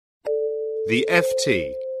The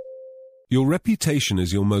FT. Your reputation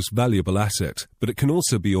is your most valuable asset, but it can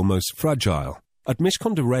also be your most fragile. At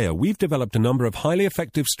Mishcon de Reya, we've developed a number of highly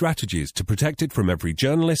effective strategies to protect it from every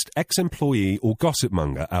journalist, ex-employee or gossip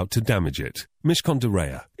monger out to damage it. Mishcon de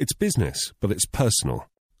Reya. It's business, but it's personal.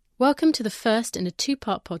 Welcome to the first in a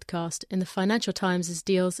two-part podcast in the Financial Times'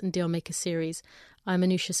 Deals and Dealmakers series. I'm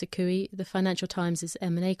Anusha Sakui, the Financial Times'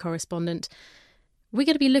 M&A correspondent. We're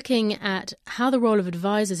going to be looking at how the role of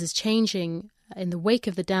advisors is changing in the wake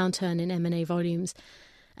of the downturn in M&A volumes,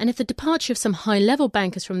 and if the departure of some high-level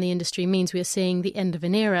bankers from the industry means we are seeing the end of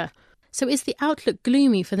an era. So is the outlook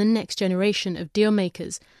gloomy for the next generation of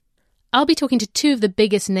dealmakers? I'll be talking to two of the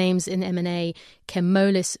biggest names in M&A, Ken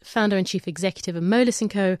Moelis, founder and chief executive of Moelis &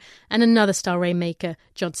 Co., and another star rainmaker,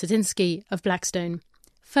 John Sadinsky of Blackstone.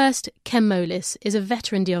 First, Ken Moelis is a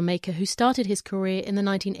veteran dealmaker who started his career in the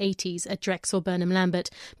 1980s at Drexel Burnham Lambert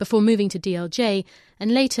before moving to DLJ,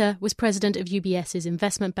 and later was president of UBS's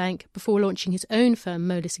investment bank before launching his own firm,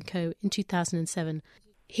 Moelis & Co., in 2007.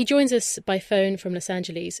 He joins us by phone from Los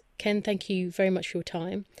Angeles. Ken, thank you very much for your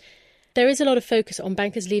time. There is a lot of focus on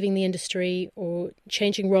bankers leaving the industry or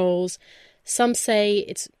changing roles. Some say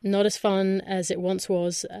it's not as fun as it once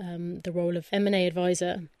was, the role of M&A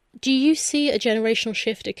advisor. Do you see a generational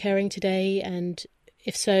shift occurring today? And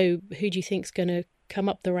if so, who do you think is going to come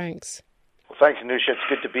up the ranks? Well, thanks, Anusha. It's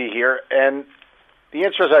good to be here. And the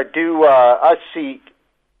answer is I do. I see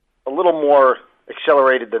a little more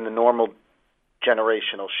accelerated than the normal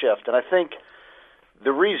generational shift. And I think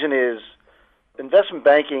the reason is investment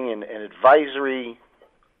banking and advisory,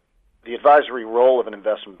 the advisory role of an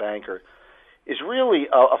investment banker is really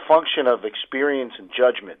a function of experience and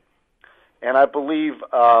judgment. And I believe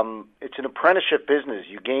it's an apprenticeship business.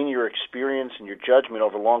 You gain your experience and your judgment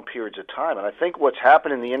over long periods of time. And I think what's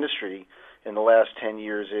happened in the industry in the last 10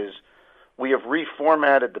 years is we have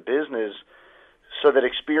reformatted the business so that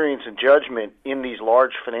experience and judgment in these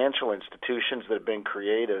large financial institutions that have been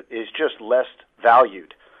created is just less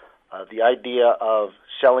valued. The idea of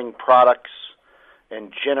selling products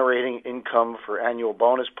and generating income for annual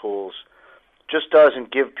bonus pools just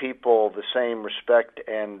doesn't give people the same respect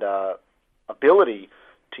and ability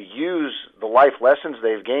to use the life lessons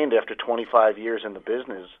they've gained after 25 years in the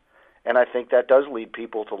business. And I think that does lead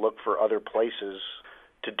people to look for other places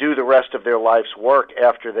to do the rest of their life's work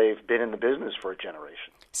after they've been in the business for a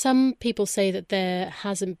generation. Some people say that there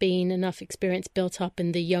hasn't been enough experience built up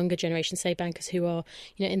in the younger generation, say bankers who are,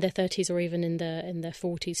 in their 30s or even in their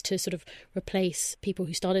 40s, to sort of replace people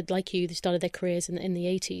who started like you, who started their careers in the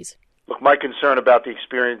 80s. Look, my concern about the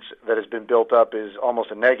experience that has been built up is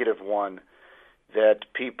almost a negative one. That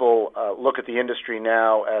people look at the industry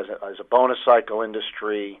now as a bonus cycle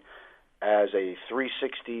industry, as a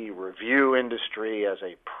 360 review industry, as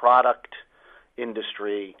a product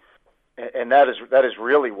industry, and that is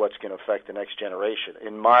really what's going to affect the next generation.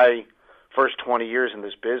 In my first 20 years in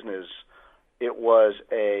this business, it was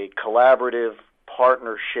a collaborative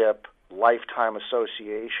partnership, lifetime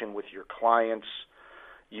association with your clients.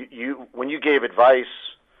 You when you gave advice,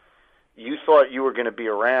 you thought you were going to be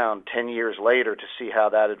around 10 years later to see how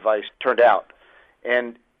that advice turned out.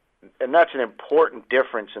 And that's an important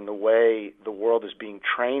difference in the way the world is being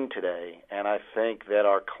trained today. And I think that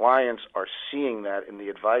our clients are seeing that in the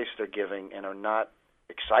advice they're giving and are not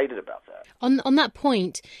excited about that. On that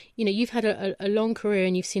point, you've had a long career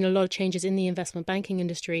and you've seen a lot of changes in the investment banking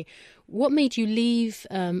industry. What made you leave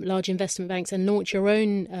large investment banks and launch your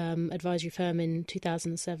own advisory firm in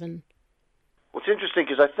 2007? Well, it's interesting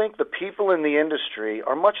because I think the people in the industry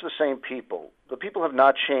are much the same people. The people have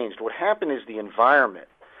not changed. What happened is the environment,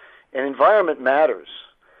 and environment matters.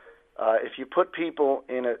 If you put people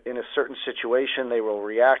in a certain situation, they will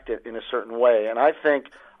react in a certain way. And I think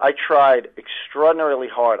I tried extraordinarily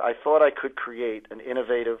hard. I thought I could create an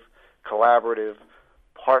innovative, collaborative,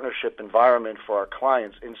 partnership environment for our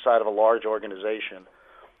clients inside of a large organization.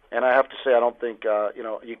 And I have to say, I don't think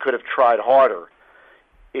you could have tried harder.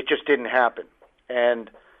 It just didn't happen. And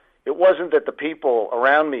it wasn't that the people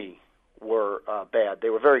around me were bad. They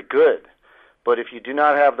were very good. But if you do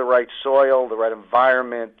not have the right soil, the right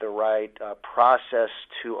environment, the right process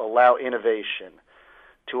to allow innovation,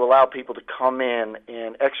 to allow people to come in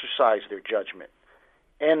and exercise their judgment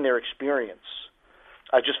and their experience,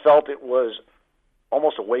 I just felt it was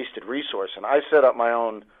almost a wasted resource. And I set up my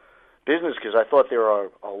own business because I thought there are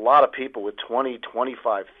a lot of people with 20,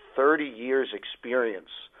 25, 30 years experience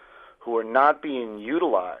who are not being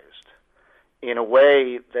utilized in a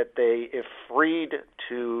way that they, if freed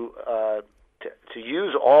to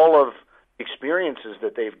use all of experiences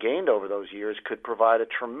that they've gained over those years, could provide a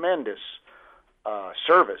tremendous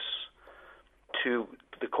service to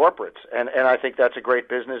the corporates, and I think that's a great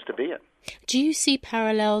business to be in. Do you see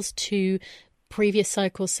parallels to previous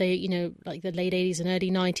cycles, say, like the late 80s and early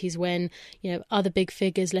 90s when, other big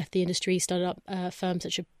figures left the industry, started up firms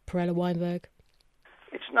such as Perella Weinberg?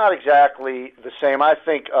 It's not exactly the same. I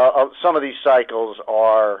think some of these cycles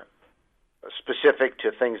are specific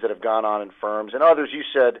to things that have gone on in firms, and others, you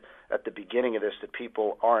said at the beginning of this that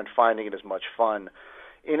people aren't finding it as much fun.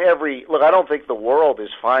 I don't think the world is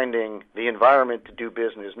finding the environment to do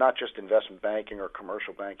business, not just investment banking or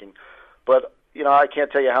commercial banking, but I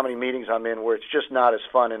can't tell you how many meetings I'm in where it's just not as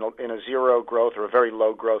fun in a zero growth or a very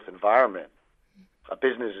low growth environment. A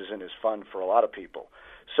business isn't as fun for a lot of people.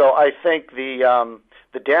 So I think the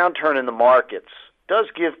downturn in the markets does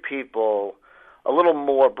give people a little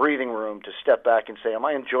more breathing room to step back and say, am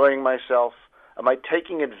I enjoying myself? Am I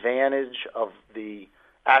taking advantage of the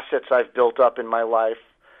assets I've built up in my life?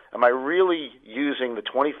 Am I really using the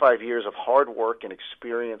 25 years of hard work and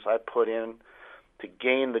experience I put in to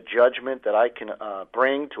gain the judgment that I can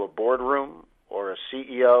bring to a boardroom or a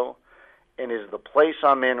CEO? And is the place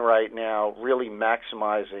I'm in right now really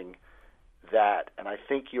maximizing that? And I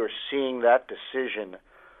think you're seeing that decision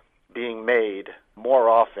being made more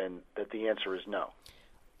often, that the answer is no.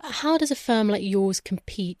 How does a firm like yours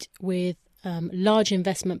compete with large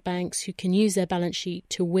investment banks who can use their balance sheet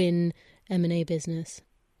to win M&A business?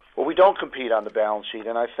 Well, we don't compete on the balance sheet,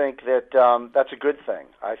 and I think that that's a good thing.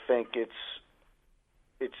 I think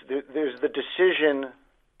there's the decision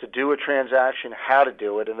to do a transaction, how to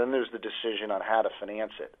do it, and then there's the decision on how to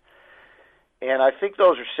finance it. And I think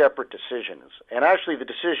those are separate decisions. And actually the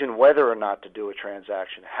decision whether or not to do a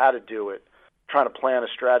transaction, how to do it, trying to plan a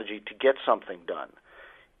strategy to get something done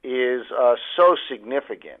is so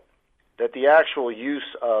significant that the actual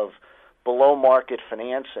use of below-market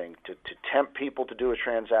financing to tempt people to do a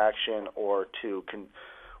transaction or to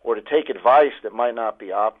take advice that might not be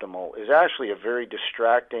optimal is actually a very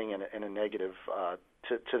distracting and a negative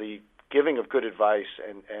to the giving of good advice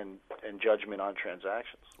and judgment on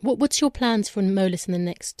transactions. What's your plans for Moelis in the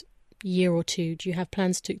next year or two? Do you have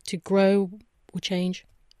plans to grow or change?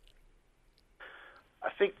 I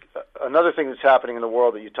think another thing that's happening in the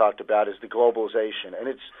world that you talked about is the globalization. And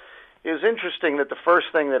it was interesting that the first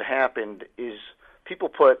thing that happened is people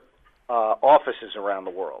put offices around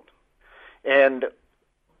the world.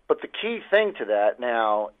 But the key thing to that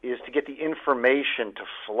now is to get the information to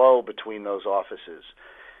flow between those offices,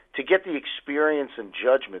 to get the experience and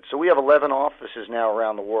judgment. So we have 11 offices now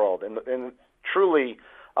around the world, and truly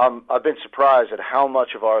I've been surprised at how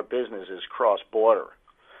much of our business is cross-border.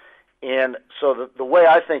 And so the way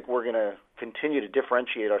I think we're going to continue to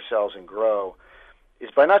differentiate ourselves and grow is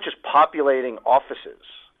by not just populating offices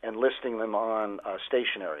and listing them on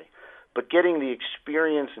stationery, but getting the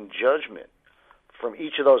experience and judgment from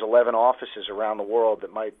each of those 11 offices around the world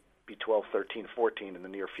that might be 12, 13, 14 in the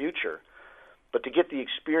near future, but to get the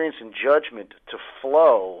experience and judgment to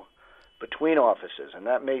flow between offices. And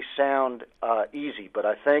that may sound easy, but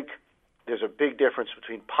I think there's a big difference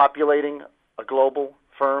between populating a global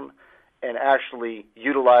firm and actually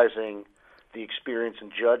utilizing the experience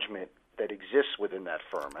and judgment that exists within that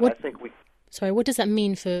firm. And what does that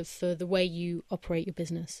mean for the way you operate your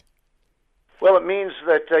business? Well, it means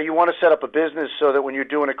that you want to set up a business so that when you're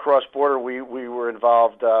doing it cross-border, we were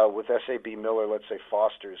involved with SAB Miller, let's say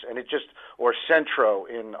Foster's, or Centro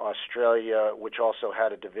in Australia, which also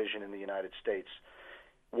had a division in the United States.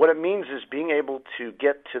 What it means is being able to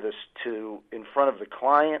get to in front of the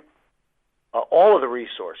client all of the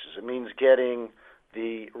resources. It means getting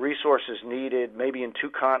the resources needed maybe in 2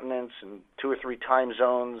 continents and 2 or 3 time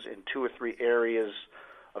zones in 2 or 3 areas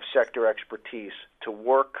of sector expertise to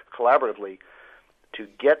work collaboratively to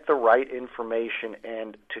get the right information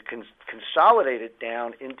and to consolidate it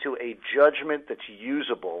down into a judgment that's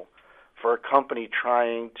usable for a company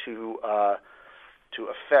trying to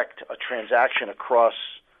affect a transaction across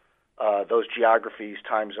those geographies,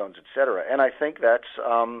 time zones, et cetera. And I think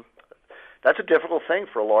that's a difficult thing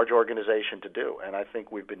for a large organization to do, and I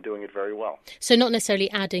think we've been doing it very well. So not necessarily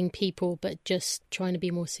adding people, but just trying to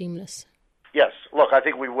be more seamless. Yes. Look, I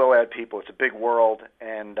think we will add people. It's a big world,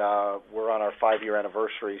 and we're on our 5-year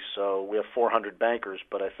anniversary, so we have 400 bankers,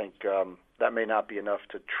 but I think that may not be enough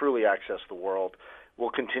to truly access the world. We'll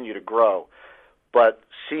continue to grow. But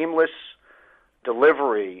seamless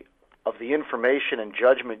delivery of the information and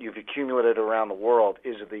judgment you've accumulated around the world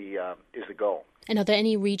is the goal. And are there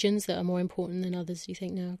any regions that are more important than others, do you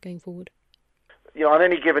think, now going forward? On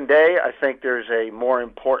any given day, I think there's a more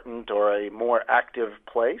important or a more active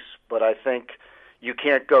place, but I think you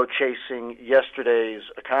can't go chasing yesterday's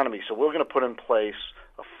economy. So we're going to put in place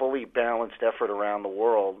a fully balanced effort around the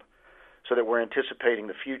world so that we're anticipating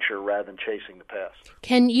the future rather than chasing the past.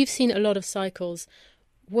 Ken, you've seen a lot of cycles.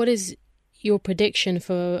 What is your prediction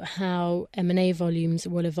for how M&A volumes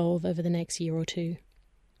will evolve over the next year or two?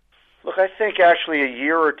 Look, I think actually a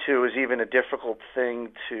year or two is even a difficult thing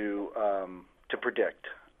to predict.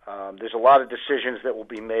 There's a lot of decisions that will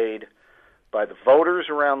be made by the voters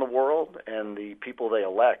around the world and the people they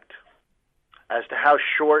elect as to how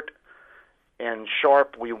short and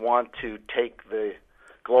sharp we want to take the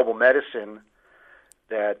global medicine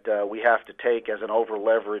that we have to take as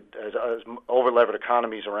over-levered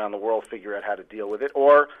economies around the world figure out how to deal with it,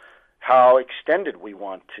 or how extended we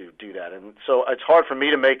want to do that. And so it's hard for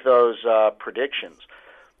me to make those predictions.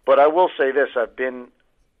 But I will say this, I've been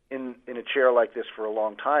in a chair like this for a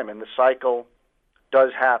long time, and the cycle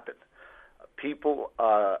does happen. People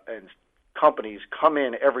and companies come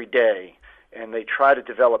in every day and they try to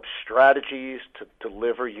develop strategies to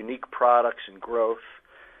deliver unique products and growth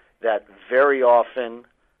that very often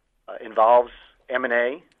involves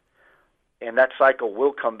M&A, and that cycle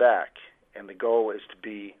will come back. And the goal is to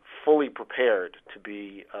be fully prepared to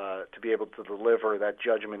be able to deliver that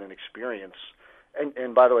judgment and experience.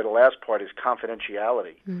 And by the way, the last part is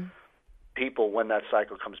confidentiality. People when that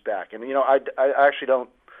cycle comes back. And I actually don't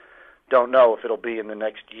know if it'll be in the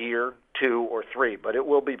next year, 2 or 3, but it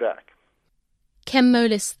will be back. Ken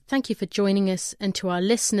Moelis, thank you for joining us, and to our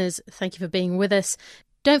listeners, thank you for being with us.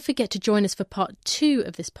 Don't forget to join us for part 2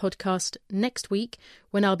 of this podcast next week,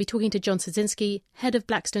 when I'll be talking to John Szynski, head of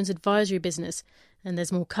Blackstone's advisory business. And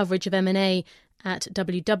there's more coverage of M&A at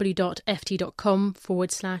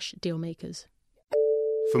www.ft.com/dealmakers.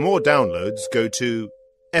 For more downloads, go to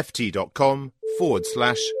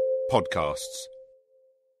ft.com/podcasts.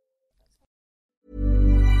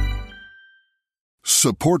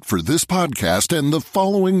 Support for this podcast and the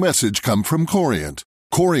following message come from Corient.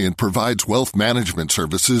 Corient provides wealth management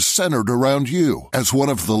services centered around you. As one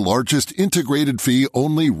of the largest integrated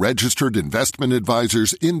fee-only registered investment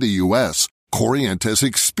advisors in the U.S., Corient has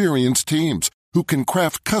experienced teams who can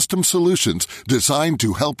craft custom solutions designed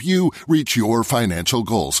to help you reach your financial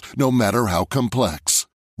goals, no matter how complex.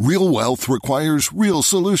 Real wealth requires real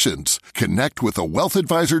solutions. Connect with a wealth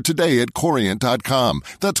advisor today at Corient.com.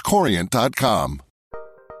 That's Corient.com.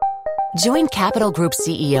 Join Capital Group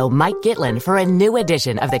CEO Mike Gitlin for a new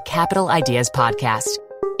edition of the Capital Ideas Podcast.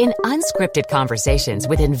 In unscripted conversations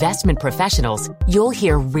with investment professionals, you'll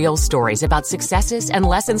hear real stories about successes and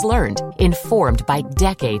lessons learned, informed by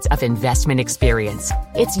decades of investment experience.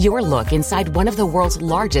 It's your look inside one of the world's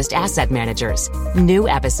largest asset managers. New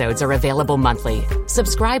episodes are available monthly.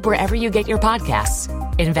 Subscribe wherever you get your podcasts.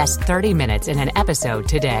 Invest 30 minutes in an episode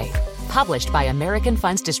today. Published by American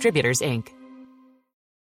Funds Distributors, Inc.